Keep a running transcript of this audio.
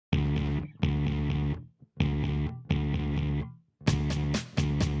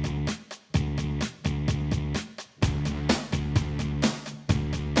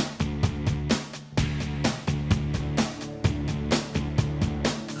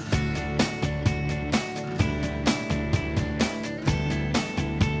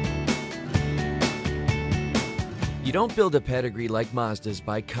You don't build a pedigree like Mazda's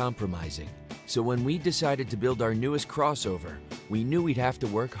by compromising. So when we decided to build our newest crossover, we knew we'd have to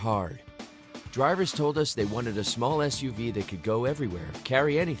work hard. Drivers told us they wanted a small SUV that could go everywhere,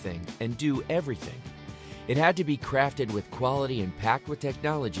 carry anything, and do everything. It had to be crafted with quality and packed with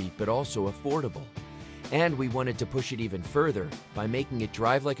technology, but also affordable. And we wanted to push it even further by making it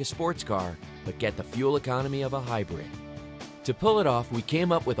drive like a sports car, but get the fuel economy of a hybrid. To pull it off, we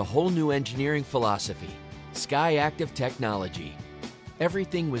came up with a whole new engineering philosophy, SkyActiv technology.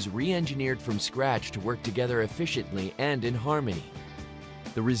 Everything was re-engineered from scratch to work together efficiently and in harmony.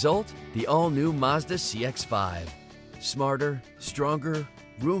 The result? The all-new Mazda CX-5. Smarter, stronger,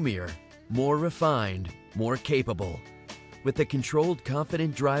 roomier, more refined, more capable. With the controlled,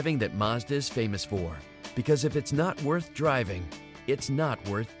 confident driving that Mazda is famous for. Because if it's not worth driving, it's not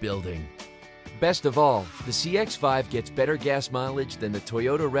worth building. Best of all, the CX-5 gets better gas mileage than the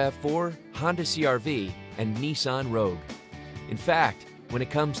Toyota RAV4, Honda CR-V, and Nissan Rogue. In fact, when it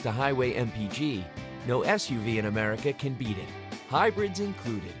comes to highway MPG, no SUV in America can beat it, hybrids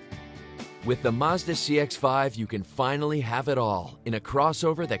included. With the Mazda CX-5, you can finally have it all in a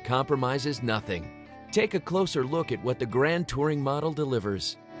crossover that compromises nothing. Take a closer look at what the Grand Touring model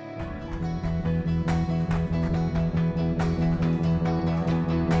delivers.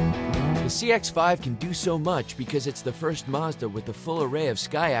 The CX-5 can do so much because it's the first Mazda with the full array of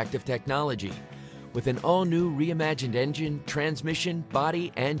SkyActiv technology, with an all-new reimagined engine, transmission,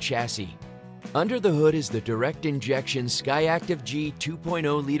 body, and chassis. Under the hood is the direct-injection SkyActiv G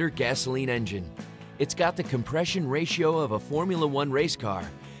 2.0-liter gasoline engine. It's got the compression ratio of a Formula One race car,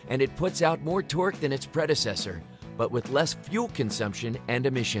 and it puts out more torque than its predecessor, but with less fuel consumption and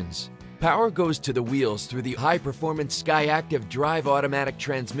emissions. Power goes to the wheels through the high-performance SkyActiv Drive automatic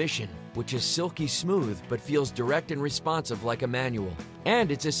transmission, which is silky smooth but feels direct and responsive like a manual. And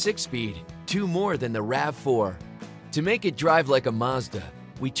it's a 6-speed, 2 more than the RAV4. To make it drive like a Mazda,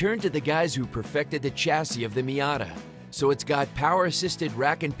 we turned to the guys who perfected the chassis of the Miata. So it's got power-assisted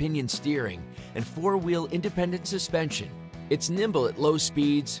rack and pinion steering and 4-wheel independent suspension. It's nimble at low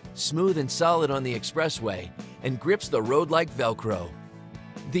speeds, smooth and solid on the expressway, and grips the road like Velcro.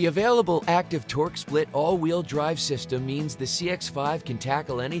 The available active torque split all-wheel drive system means the CX-5 can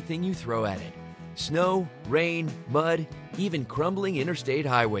tackle anything you throw at it. Snow, rain, mud, even crumbling interstate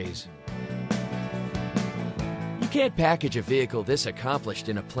highways. You can't package a vehicle this accomplished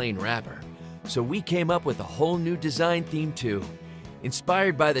in a plain wrapper, so we came up with a whole new design theme too.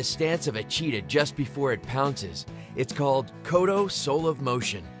 Inspired by the stance of a cheetah just before it pounces, it's called Kodo Soul of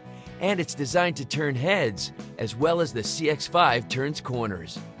Motion. And it's designed to turn heads, as well as the CX-5 turns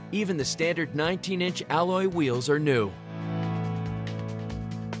corners. Even the standard 19-inch alloy wheels are new.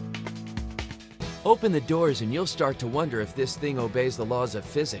 Open the doors and you'll start to wonder if this thing obeys the laws of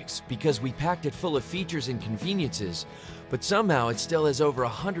physics, because we packed it full of features and conveniences, but somehow it still has over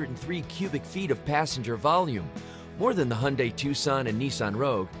 103 cubic feet of passenger volume, more than the Hyundai Tucson and Nissan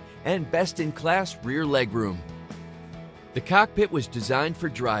Rogue, and best-in-class rear legroom. The cockpit was designed for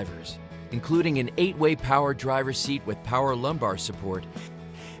drivers, including an 8-way power driver seat with power lumbar support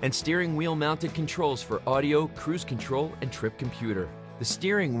and steering wheel mounted controls for audio, cruise control, and trip computer. The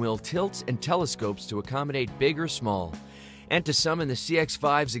steering wheel tilts and telescopes to accommodate big or small. And to summon the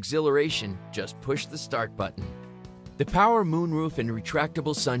CX-5's exhilaration, just push the start button. The power moonroof and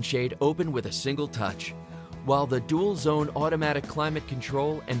retractable sunshade open with a single touch, while the dual-zone automatic climate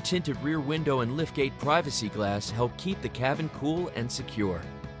control and tinted rear window and liftgate privacy glass help keep the cabin cool and secure.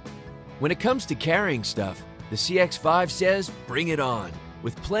 When it comes to carrying stuff, the CX-5 says, bring it on,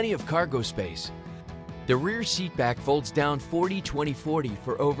 with plenty of cargo space. The rear seat back folds down 40-20-40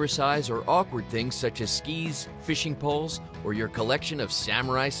 for oversized or awkward things such as skis, fishing poles, or your collection of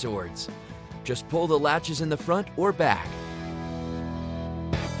samurai swords. Just pull the latches in the front or back.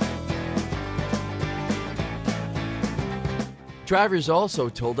 Drivers also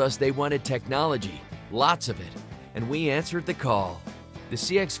told us they wanted technology, lots of it, and we answered the call. The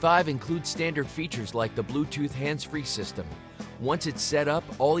CX-5 includes standard features like the Bluetooth hands-free system. Once it's set up,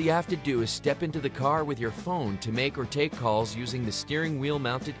 all you have to do is step into the car with your phone to make or take calls using the steering wheel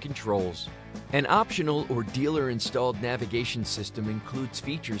mounted controls. An optional or dealer-installed navigation system includes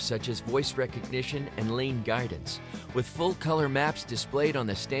features such as voice recognition and lane guidance, with full-color maps displayed on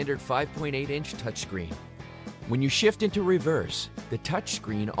the standard 5.8-inch touchscreen. When you shift into reverse, the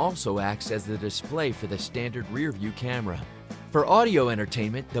touchscreen also acts as the display for the standard rear-view camera. For audio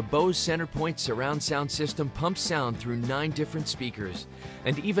entertainment, the Bose Centerpoint surround sound system pumps sound through 9 different speakers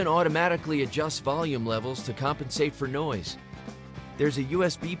and even automatically adjusts volume levels to compensate for noise. There's a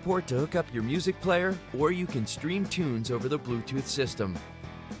USB port to hook up your music player, or you can stream tunes over the Bluetooth system.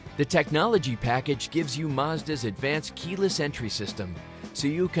 The technology package gives you Mazda's advanced keyless entry system, so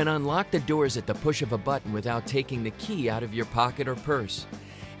you can unlock the doors at the push of a button without taking the key out of your pocket or purse.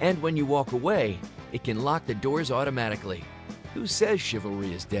 And when you walk away, it can lock the doors automatically. Who says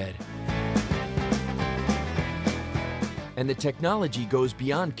chivalry is dead? And the technology goes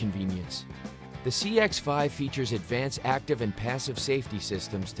beyond convenience. The CX-5 features advanced active and passive safety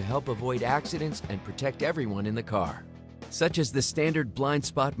systems to help avoid accidents and protect everyone in the car, such as the standard blind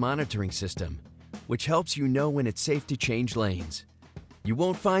spot monitoring system, which helps you know when it's safe to change lanes. You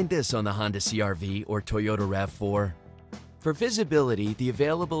won't find this on the Honda CR-V or Toyota RAV4. For visibility, the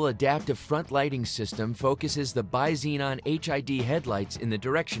available adaptive front lighting system focuses the bi-xenon HID headlights in the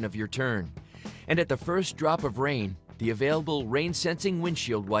direction of your turn. And at the first drop of rain, the available rain-sensing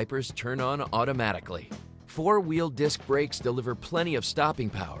windshield wipers turn on automatically. Four-wheel disc brakes deliver plenty of stopping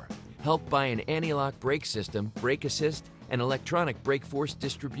power, helped by an anti-lock brake system, brake assist, and electronic brake force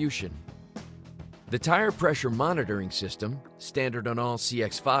distribution. The tire pressure monitoring system, standard on all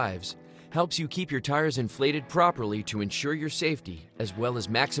CX-5s, helps you keep your tires inflated properly to ensure your safety as well as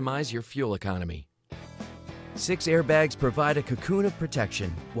maximize your fuel economy. 6 airbags provide a cocoon of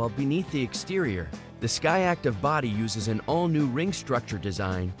protection, while beneath the exterior, the SkyActiv body uses an all-new ring structure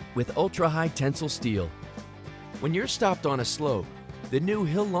design with ultra-high tensile steel. When you're stopped on a slope, the new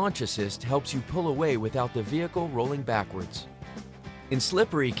Hill Launch Assist helps you pull away without the vehicle rolling backwards. In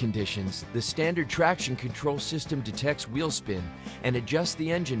slippery conditions, the standard traction control system detects wheel spin and adjusts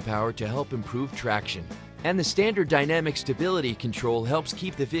the engine power to help improve traction. And the standard dynamic stability control helps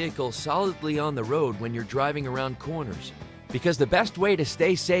keep the vehicle solidly on the road when you're driving around corners, because the best way to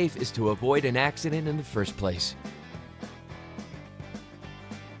stay safe is to avoid an accident in the first place.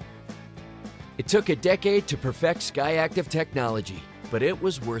 It took a decade to perfect SkyActiv technology, but it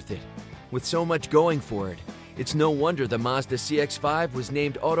was worth it. With so much going for it, it's no wonder the Mazda CX-5 was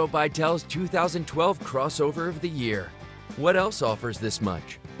named AutoBytel's 2012 Crossover of the Year. What else offers this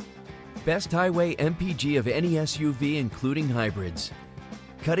much? Best highway MPG of any SUV including hybrids.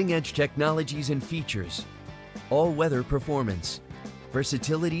 Cutting-edge technologies and features. All-weather performance.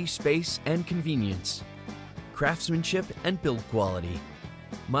 Versatility, space, and convenience. Craftsmanship and build quality.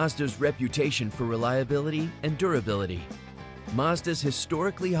 Mazda's reputation for reliability and durability. Mazda's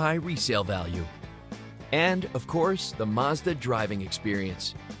historically high resale value. And, of course, the Mazda driving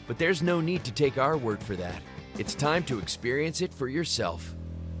experience. But there's no need to take our word for that. It's time to experience it for yourself.